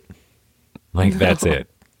break it. Like, that's it.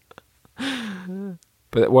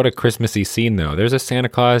 But what a Christmassy scene, though. There's a Santa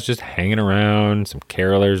Claus just hanging around, some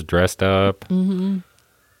carolers dressed up. Mm-hmm.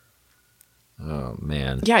 Oh,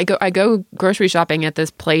 man. Yeah, I go grocery shopping at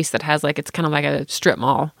this place that has it's kind of like a strip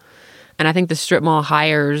mall. And I think the strip mall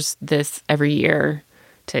hires this every year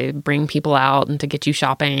to bring people out and to get you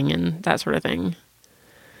shopping and that sort of thing.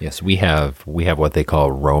 Yes, we have what they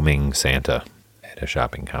call roaming Santa at a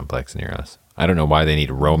shopping complex near us. I don't know why they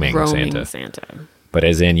need roaming Santa. But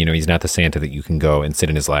as in, he's not the Santa that you can go and sit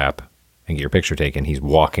in his lap and get your picture taken. He's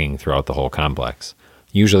walking throughout the whole complex,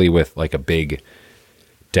 usually with like a big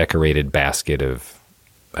decorated basket of,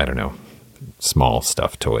 I don't know, small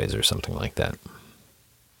stuffed toys or something like that.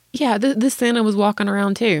 Yeah, this Santa was walking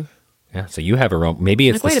around too. Yeah, so you have maybe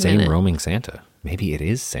it's the same minute. roaming Santa. Maybe it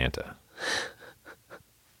is Santa.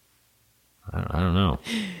 I don't know.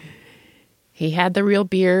 He had the real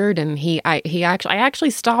beard, and I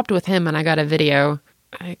actually stopped with him, and I got a video.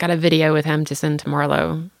 I got a video with him to send to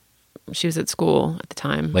Marlo. She was at school at the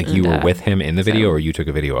time. Like, you were with him in the video, or you took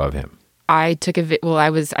a video of him? I took a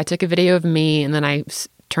video of me, and then I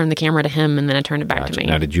turned the camera to him, and then I turned it back to me.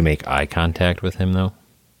 Now, did you make eye contact with him, though?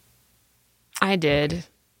 I did.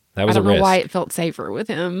 That was a risk. I don't know why it felt safer with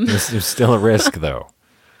him. It was still a risk, though.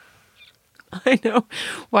 I know.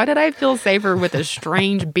 Why did I feel safer with a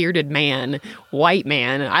strange bearded man, white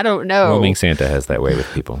man? I don't know. Roaming Santa has that way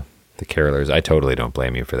with people. The carolers, I totally don't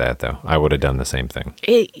blame you for that, though. I would have done the same thing.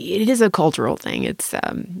 It is a cultural thing. It's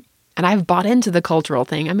and I've bought into the cultural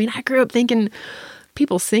thing. I mean, I grew up thinking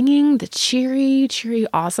people singing, the cheery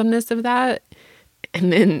awesomeness of that.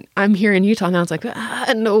 And then I'm here in Utah now. It's like,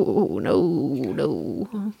 no,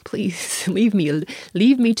 please leave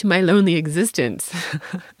me to my lonely existence.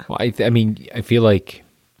 Well, I mean, I feel like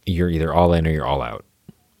you're either all in or you're all out.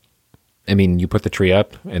 I mean, you put the tree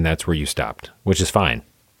up and that's where you stopped, which is fine.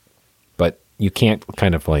 But you can't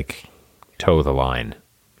kind of like toe the line.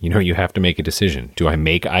 You have to make a decision. Do I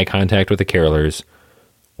make eye contact with the carolers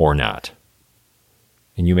or not?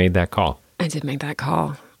 And you made that call. I did make that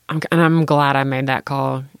call. I'm glad I made that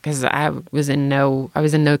call, because I was in no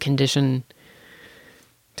condition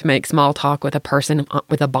to make small talk with a person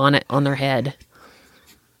with a bonnet on their head.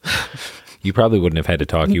 You probably wouldn't have had to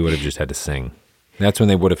talk. You would have just had to sing. That's when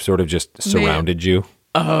they would have sort of just surrounded you.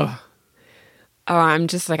 Oh, I'm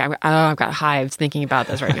just like, I've got hives thinking about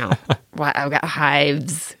this right now. Wow, I've got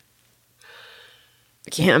hives.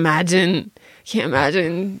 Can't imagine.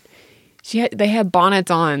 They had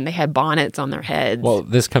bonnets on. They had bonnets on their heads. Well,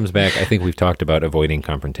 this comes back. I think we've talked about avoiding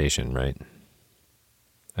confrontation, right?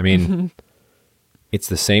 I mean, it's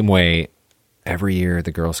the same way every year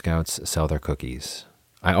the Girl Scouts sell their cookies.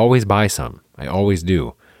 I always buy some. I always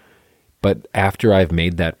do. But after I've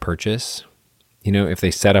made that purchase, if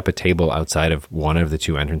they set up a table outside of one of the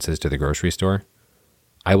 2 entrances to the grocery store,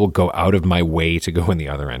 I will go out of my way to go in the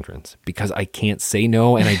other entrance, because I can't say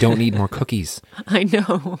no and I don't need more cookies. I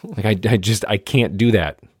know. Like, I can't do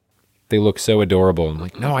that. They look so adorable. I'm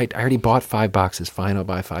like, no, I already bought 5 boxes. Fine, I'll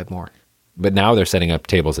buy 5 more. But now they're setting up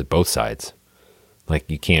tables at both sides.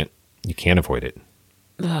 Like you can't avoid it.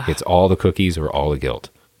 Ugh. It's all the cookies or all the guilt.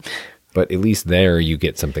 But at least there you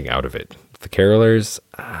get something out of it. The carolers,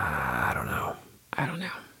 I don't know.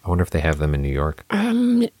 I wonder if they have them in New York.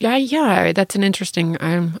 Yeah, that's an interesting.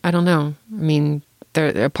 I don't know. I mean,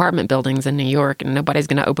 they're apartment buildings in New York, and nobody's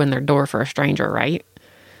going to open their door for a stranger, right?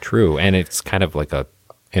 True, and it's kind of like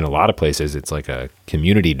in a lot of places, it's like a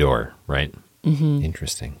community door, right? Mm-hmm.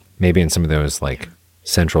 Interesting. Maybe in some of those like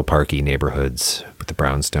Central Parky neighborhoods with the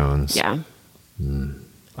brownstones. Yeah.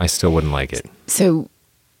 I still wouldn't like it. So,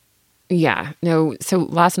 yeah, no. So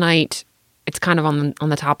last night, it's kind of on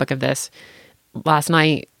the topic of this. Last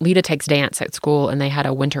night, Lita takes dance at school, and they had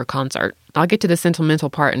a winter concert. I'll get to the sentimental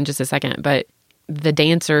part in just a second, but the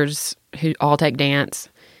dancers who all take dance,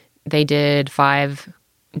 they did 5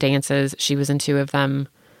 dances. She was in 2 of them.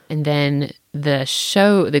 And then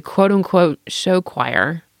the quote-unquote show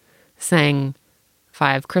choir sang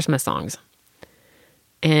 5 Christmas songs.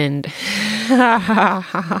 And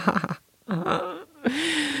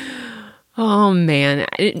oh, man.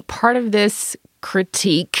 Part of this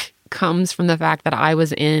critique comes from the fact that I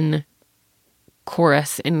was in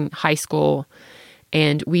chorus in high school,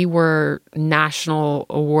 and we were national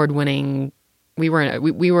award-winning. We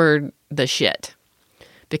were the shit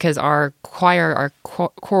because our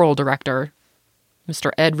choral director,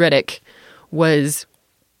 Mr. Ed Riddick, was.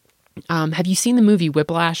 Have you seen the movie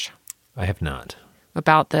Whiplash? I have not.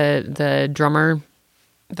 About the drummer,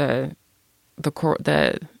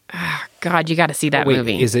 God, you got to see that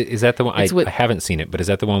movie. Is that the one? I haven't seen it, but is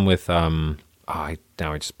that the one with? Now I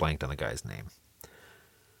just blanked on the guy's name.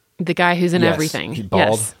 The guy who's in everything. He's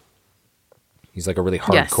bald. Yes. He's like a really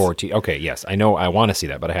hardcore. Okay, yes, I know. I want to see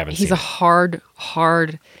that, but I haven't. He's a hard.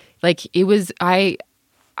 Like it was. I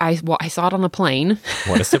saw it on the plane.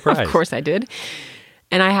 What a surprise! Of course I did.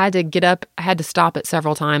 And I had to get up. I had to stop it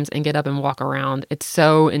several times and get up and walk around. It's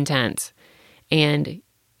so intense, and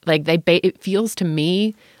like it feels to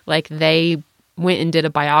me like they went and did a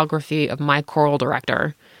biography of my choral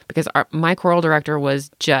director, because my choral director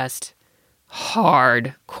was just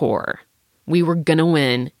hardcore. We were gonna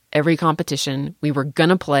win every competition. We were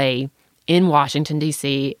gonna play in Washington,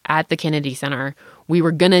 D.C. at the Kennedy Center. We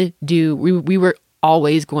were gonna do. We were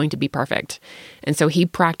always going to be perfect. And so he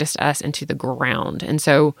practiced us into the ground. And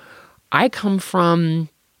so I come from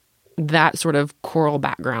that sort of choral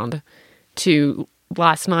background to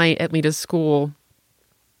last night at Lita's school.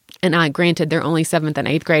 And granted, they're only 7th and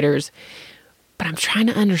 8th graders, but I'm trying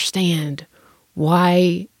to understand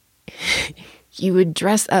why you would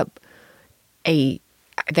dress up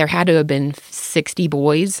there had to have been 60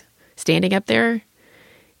 boys standing up there,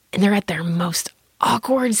 and they're at their most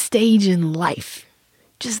awkward stage in life.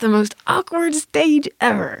 Just the most awkward stage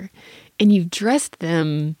ever. And you've dressed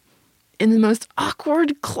them in the most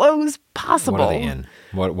awkward clothes possible. What are they in?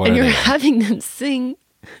 What and are you're they having them sing.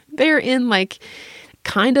 They're in like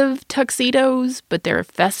kind of tuxedos, but they're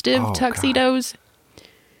festive tuxedos. God.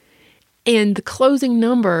 And the closing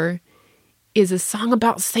number is a song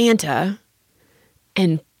about Santa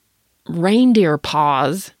and reindeer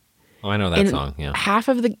paws. Oh, I know that song, yeah. Half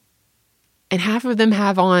of them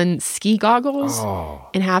have on ski goggles,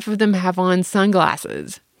 and half of them have on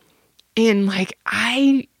sunglasses. And like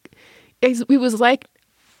it was like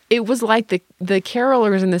the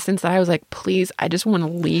carolers, in the sense that I was like, please, I just want to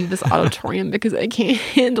leave this auditorium because I can't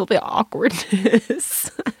handle the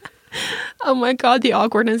awkwardness. Oh my God, the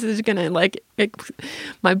awkwardness is gonna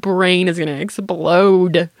my brain is gonna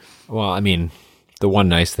explode. Well, I mean, the one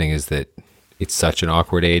nice thing is that it's such an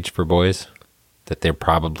awkward age for boys that they're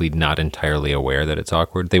probably not entirely aware that it's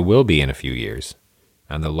awkward. They will be in a few years,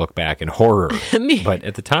 and they'll look back in horror. But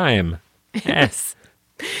at the time, yes.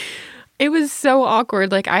 It was so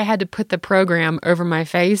awkward. Like, I had to put the program over my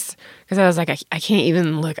face because I was like, I can't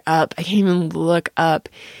even look up.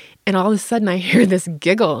 And all of a sudden, I hear this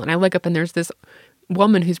giggle, and I look up, and there's this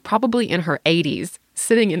woman who's probably in her 80s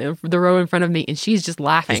sitting in the row in front of me, and she's just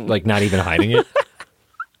laughing. Just, like, not even hiding it?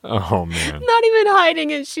 Oh, man. Not even hiding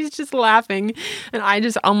it. She's just laughing. And I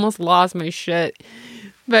just almost lost my shit.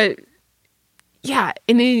 But, yeah.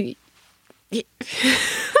 And then...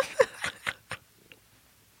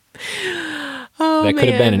 That could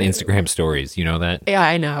have been in Instagram stories. You know that? Yeah,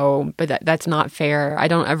 I know. But that's not fair. I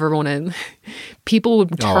don't ever want to... People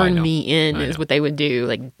would turn me in is what they would do.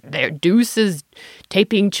 Like, their deuces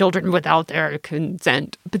taping children without their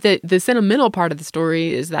consent. But the sentimental part of the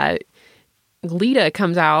story is that Lita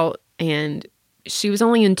comes out and she was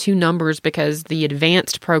only in 2 numbers because the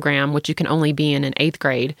advanced program, which you can only be in 8th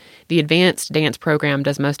grade, the advanced dance program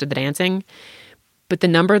does most of the dancing. But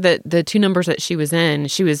the 2 numbers that she was in,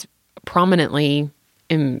 she was prominently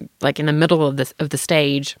in the middle of the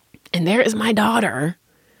stage. And there is my daughter,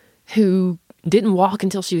 who didn't walk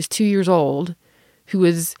until she was 2 years old, who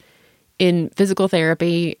was in physical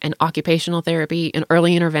therapy and occupational therapy and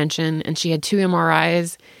early intervention, and she had 2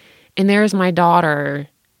 MRIs. And there's my daughter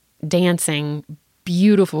dancing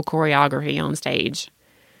beautiful choreography on stage.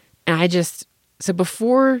 And so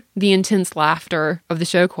before the intense laughter of the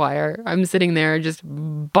show choir, I'm sitting there just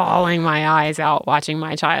bawling my eyes out watching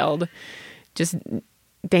my child just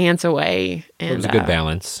dance away. And it was a good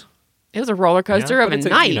balance. It was a roller coaster of a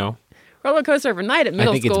night. Roller coaster of a night at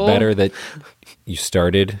middle school. I think it's better that you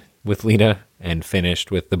started with Lita and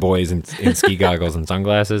finished with the boys in ski goggles and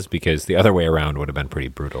sunglasses, because the other way around would have been pretty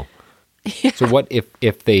brutal. Yeah. So what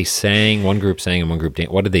if they sang, one group sang and one group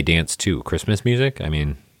danced, what did they dance to? Christmas music? I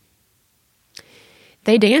mean...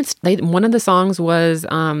 They danced. One of the songs was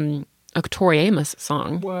a Tori Amos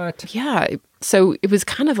song. What? Yeah. So it was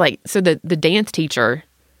kind of like, so the dance teacher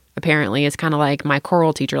apparently is kind of like my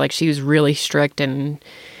choral teacher. Like, she was really strict and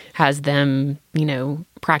has them,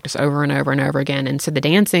 practice over and over and over again. And so the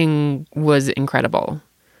dancing was incredible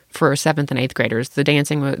for 7th and 8th graders. The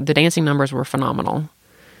dancing numbers were phenomenal.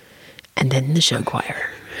 And then the show choir.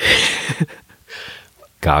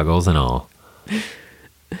 Goggles and all.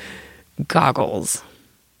 Goggles.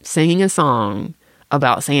 Singing a song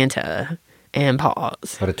about Santa and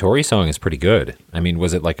paws. But a Tori song is pretty good. I mean,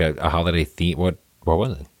 was it like a holiday theme? What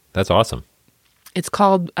was it? That's awesome. It's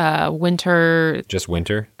called Winter... Just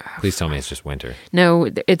Winter? Please tell me it's just Winter. No,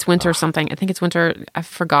 it's Winter something. I think it's Winter. I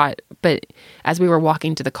forgot. But as we were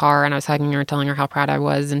walking to the car and I was hugging her, telling her how proud I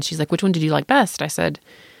was, and she's like, which one did you like best? I said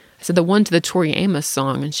the one to the Tori Amos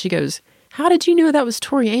song. And she goes, how did you know that was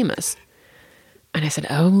Tori Amos? And I said,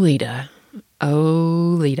 oh, Lita,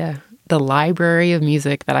 the library of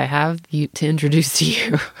music that I have to introduce to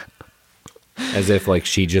you. As if like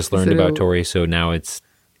she just learned about Tori, so now it's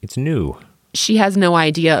new. She has no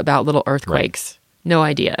idea about Little Earthquakes. Right. No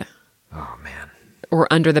idea. Oh, man. Or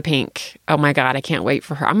Under the Pink. Oh, my God, I can't wait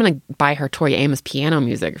for her. I'm going to buy her Tori Amos piano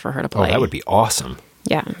music for her to play. Oh, that would be awesome.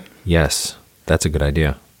 Yeah. Yes, that's a good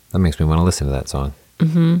idea. That makes me want to listen to that song.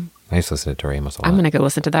 Mm-hmm. I used to listen to Tori Amos a lot. I'm going to go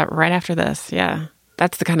listen to that right after this. Yeah.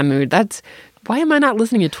 That's the kind of mood. Why am I not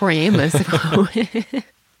listening to Tori Amos?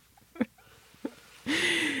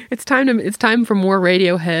 It's time for more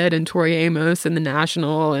Radiohead and Tori Amos and The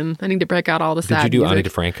National, and I need to break out all the sad music. Did you do Ani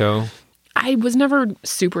music. DeFranco? I was never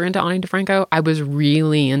super into Ani DeFranco. I was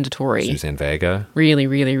really into Tori. Suzanne Vega? Really,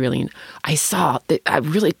 really, really. I saw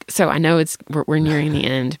that. So I know we're nearing the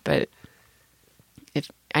end, but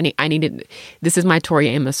if I needed, this is my Tori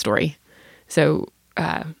Amos story. So,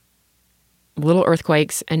 Little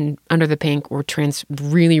Earthquakes and Under the Pink were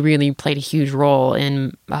really, really played a huge role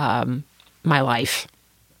in my life.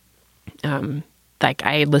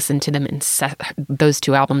 I listened to them those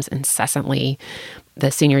 2 albums incessantly,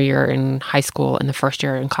 the senior year in high school and the first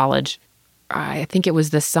year in college. I think it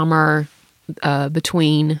was the summer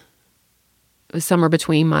between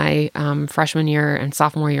my freshman year and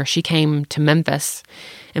sophomore year. She came to Memphis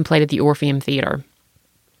and played at the Orpheum Theater.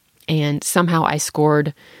 And somehow I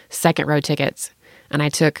scored 2nd row tickets. And I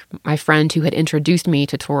took my friend who had introduced me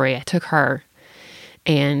to Tori. I took her.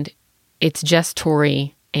 And it's just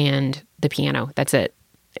Tori and the piano. That's it.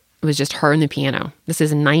 It was just her and the piano. This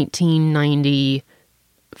is 1994.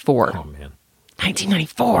 Oh, man.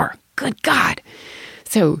 1994. Good God.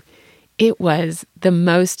 So it was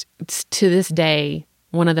to this day,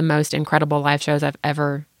 one of the most incredible live shows I've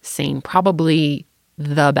ever seen. Probably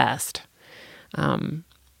the best.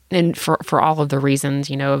 And for all of the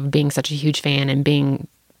reasons, of being such a huge fan and being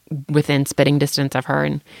within spitting distance of her.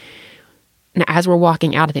 And as we're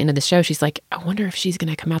walking out at the end of the show, she's like, I wonder if she's going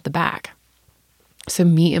to come out the back. So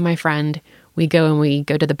me and my friend, we go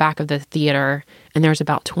to the back of the theater, and there's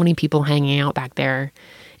about 20 people hanging out back there.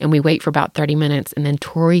 And we wait for about 30 minutes, and then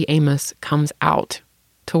Tori Amos comes out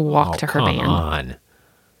to walk to her band. Come on.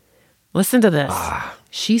 Listen to this.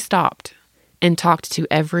 She stopped and talked to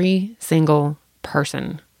every single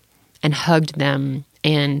person and hugged them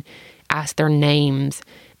and asked their names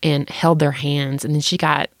and held their hands. And then she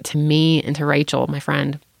got to me and to Rachel, my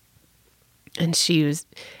friend. And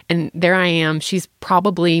there I am. She's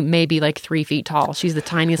probably maybe like 3 feet tall. She's the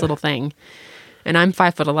tiniest little thing. And I'm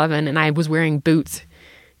 5'11", and I was wearing boots.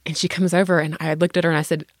 And she comes over, and I looked at her and I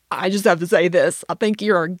said, I just have to say this. I think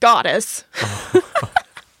you're a goddess.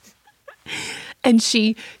 And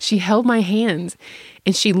she held my hands,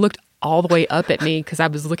 and she looked all the way up at me because I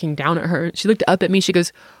was looking down at her. She looked up at me. She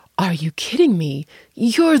goes, "Are you kidding me?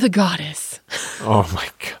 You're the goddess." Oh my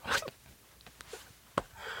God.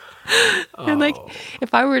 And like,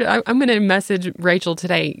 if I were to, I'm going to message Rachel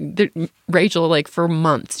today. Rachel, like for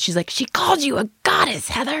months, she's like, "She called you a goddess,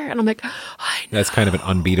 Heather." And I'm like, "I know." That's kind of an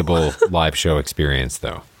unbeatable live show experience,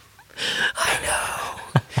 though. I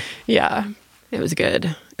know. Yeah, it was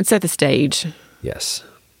good. It set the stage. Yes.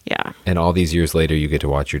 Yeah. And all these years later, you get to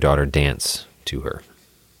watch your daughter dance to her.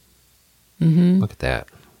 Mm-hmm. Look at that.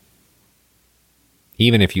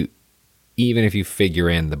 Even if you figure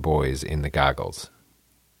in the boys in the goggles,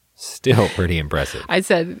 still pretty impressive. I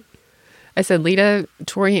said, Lita,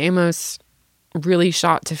 Tori Amos really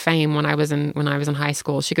shot to fame when I was in high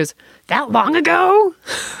school. She goes, "That long ago?"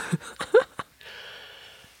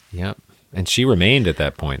 Yep. And she remained at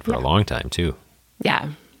that point for a long time, too.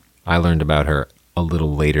 Yeah. I learned about her a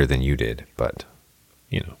little later than you did, but,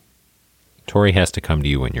 Tori has to come to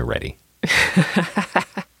you when you're ready.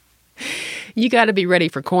 You got to be ready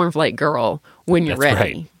for Cornflake Girl when you're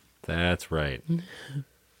ready. Right. That's right.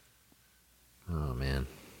 Oh, man.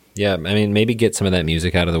 Yeah, I mean, maybe get some of that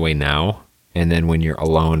music out of the way now, and then when you're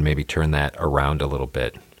alone, maybe turn that around a little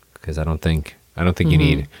bit, because I don't think you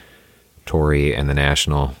need Tori and the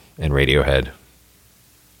National and Radiohead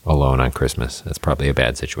alone on Christmas. That's probably a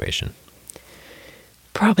bad situation.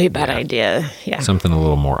 Probably a bad idea. Yeah. Something a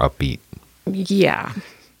little more upbeat. Yeah.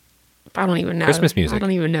 I don't even know. Christmas music. I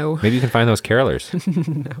don't even know. Maybe you can find those carolers.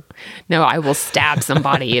 No, I will stab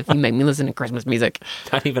somebody if you make me listen to Christmas music.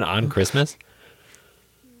 Not even on Christmas?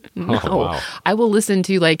 No. Oh, wow. I'll listen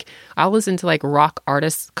to rock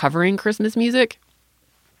artists covering Christmas music.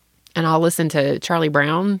 And I'll listen to Charlie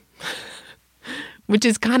Brown, which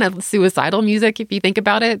is kind of suicidal music if you think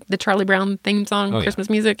about it. The Charlie Brown theme song, Christmas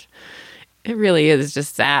music. It really is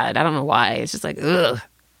just sad. I don't know why. It's just like, ugh,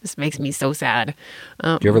 this makes me so sad.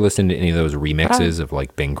 Do you ever listen to any of those remixes of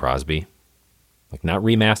like Bing Crosby? Like not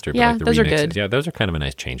remastered, but like the those remixes. Are good. Yeah, those are kind of a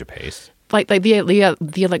nice change of pace. Like the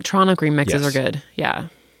electronic remixes are good. Yeah.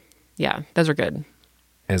 Yeah, those are good.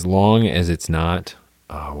 As long as it's not,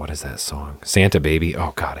 what is that song? Santa Baby.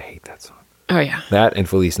 Oh, God, I hate that song. Oh, yeah. That and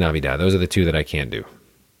Feliz Navidad. Those are the two that I can't do.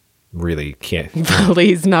 Really can't.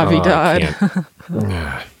 Feliz Navidad.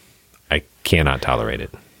 I cannot tolerate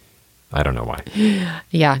it. I don't know why.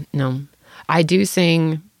 Yeah, no. I do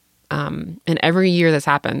sing, and every year this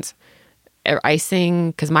happens, I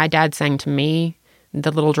sing, because my dad sang to me,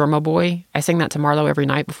 The Little Drummer Boy. I sing that to Marlo every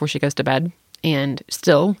night before she goes to bed. And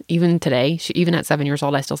still, even today, even at 7 years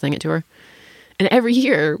old, I still sing it to her. And every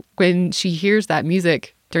year, when she hears that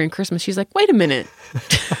music during Christmas, she's like, "Wait a minute.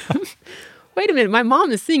 Wait a minute. My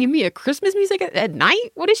mom is singing me a Christmas music at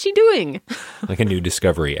night? What is she doing?" Like a new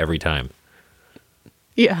discovery every time.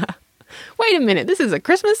 Yeah. Wait a minute. This is a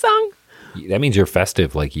Christmas song? That means you're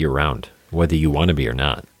festive like year round, whether you want to be or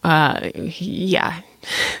not. Yeah.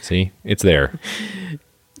 See? It's there.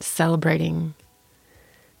 Celebrating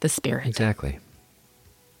the spirit. Exactly.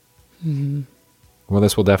 Mm-hmm. Well,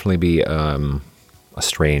 this will definitely be a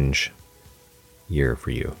strange year for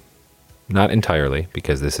you. Not entirely,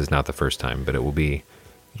 because this is not the first time, but it'll be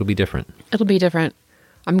different. It'll be different.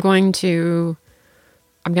 I'm going to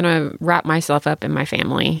wrap myself up in my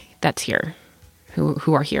family that's here,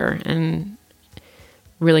 who are here, and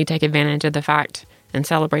really take advantage of the fact and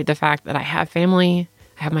celebrate the fact that I have family,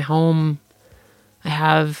 I have my home,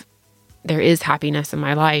 there is happiness in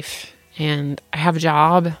my life, and I have a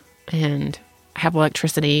job, and I have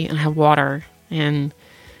electricity, and I have water, and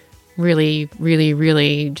really, really,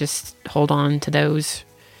 really just hold on to those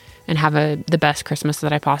and have the best Christmas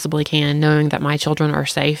that I possibly can, knowing that my children are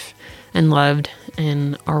safe and loved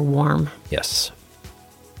and are warm. Yes.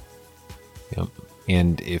 Yep.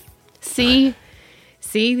 And if... See,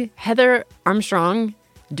 Heather Armstrong,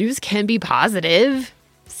 dudes can be positive.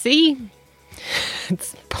 See?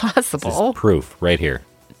 It's possible. This is proof right here.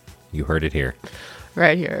 You heard it here.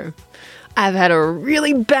 Right here. I've had a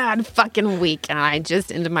really bad fucking week, and I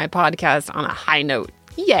just ended my podcast on a high note.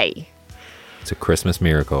 Yay. It's a Christmas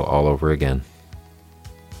miracle all over again.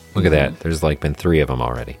 Look at that. There's been 3 of them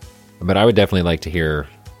already. But I would definitely like to hear,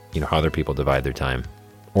 how other people divide their time.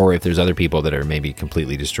 Or if there's other people that are maybe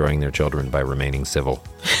completely destroying their children by remaining civil.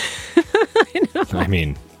 I know. I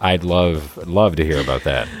mean, I'd love to hear about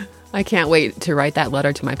that. I can't wait to write that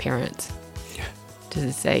letter to my parents.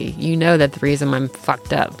 To say, that the reason I'm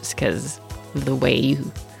fucked up is because of the way you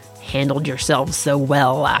handled yourself so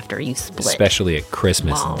well after you split. Especially at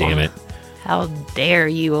Christmas, Mom. Damn it. How dare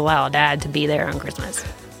you allow Dad to be there on Christmas?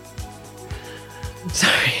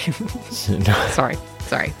 Sorry.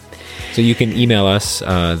 Sorry. So you can email us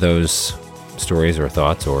those stories or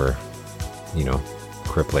thoughts or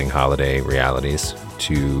crippling holiday realities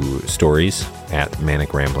to stories at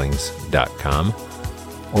manicramblings.com.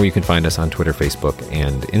 Or you can find us on Twitter, Facebook,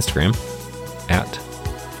 and Instagram at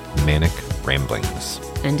Manic Ramblings.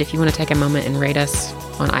 And if you want to take a moment and rate us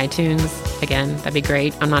on iTunes, again, that'd be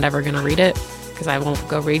great. I'm not ever going to read it because I won't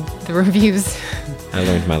go read the reviews. I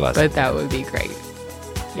learned my lesson. But that would be great.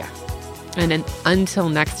 Yeah. And then until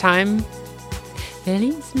next time,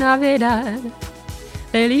 Feliz Navidad.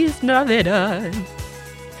 Feliz Navidad.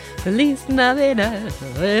 Feliz Navidad.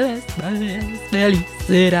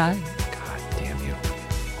 Felicidad. God damn you.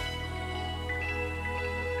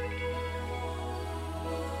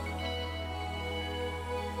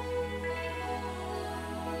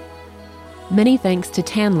 Many thanks to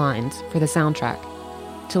Tan Lines for the soundtrack,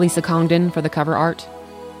 to Lisa Congdon for the cover art,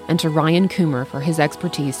 and to Ryan Coomer for his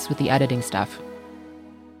expertise with the editing stuff.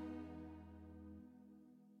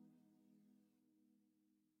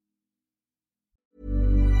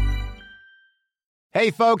 Hey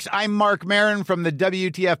folks, I'm Mark Maron from the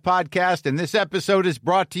WTF Podcast, and this episode is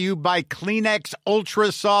brought to you by Kleenex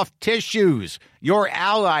Ultra Soft Tissues, your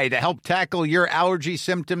ally to help tackle your allergy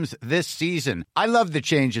symptoms this season. I love the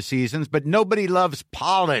change of seasons, but nobody loves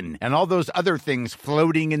pollen and all those other things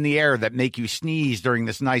floating in the air that make you sneeze during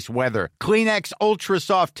this nice weather. Kleenex Ultra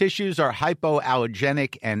Soft Tissues are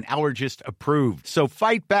hypoallergenic and allergist approved, so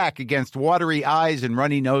fight back against watery eyes and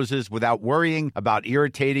runny noses without worrying about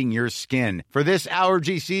irritating your skin. For this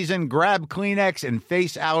allergy season, grab Kleenex and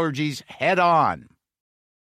face allergies head on.